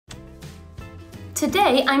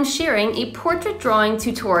Today I'm sharing a portrait drawing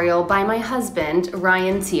tutorial by my husband,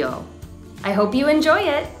 Ryan Thiele. I hope you enjoy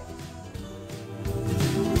it!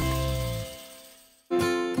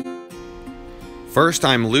 First,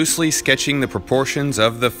 I'm loosely sketching the proportions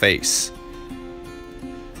of the face.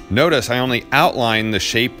 Notice I only outline the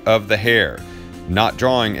shape of the hair, not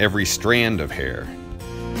drawing every strand of hair.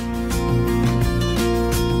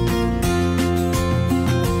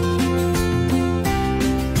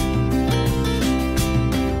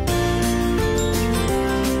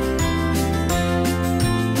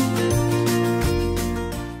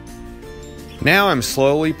 Now I'm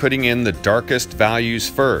slowly putting in the darkest values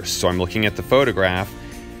first. So I'm looking at the photograph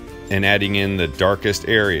and adding in the darkest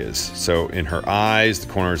areas. So in her eyes,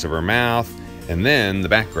 the corners of her mouth, and then the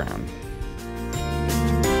background.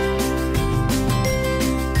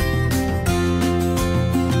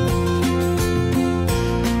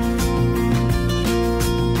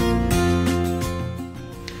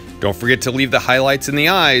 Don't forget to leave the highlights in the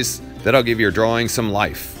eyes. That'll give your drawing some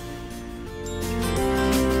life.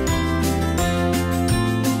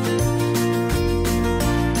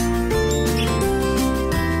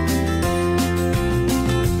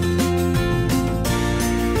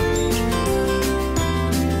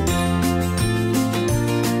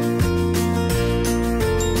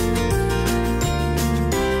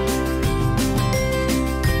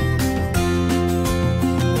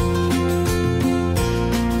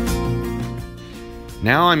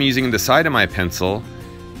 Now I'm using the side of my pencil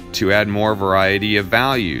to add more variety of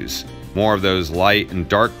values, more of those light and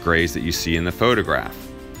dark grays that you see in the photograph.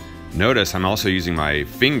 Notice I'm also using my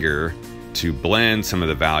finger to blend some of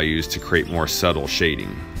the values to create more subtle shading.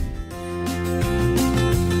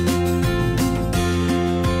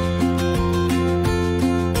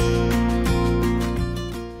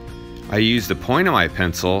 I use the point of my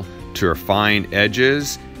pencil to refine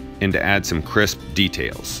edges and to add some crisp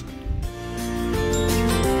details.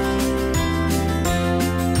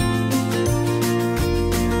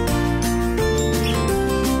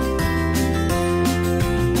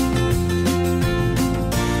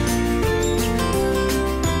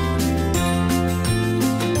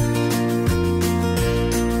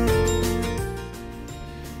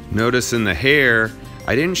 Notice in the hair,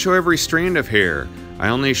 I didn't show every strand of hair. I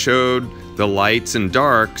only showed the lights and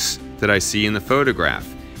darks that I see in the photograph.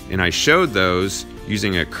 And I showed those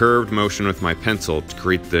using a curved motion with my pencil to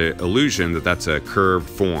create the illusion that that's a curved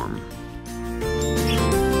form.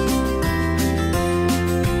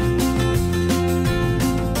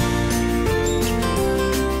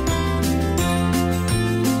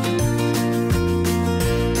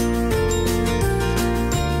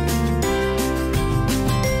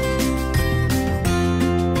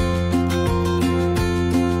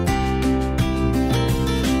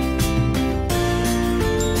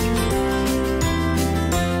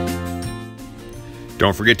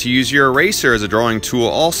 Don't forget to use your eraser as a drawing tool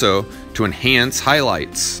also to enhance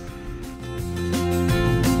highlights.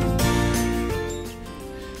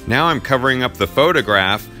 Now I'm covering up the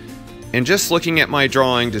photograph and just looking at my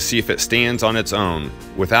drawing to see if it stands on its own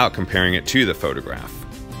without comparing it to the photograph.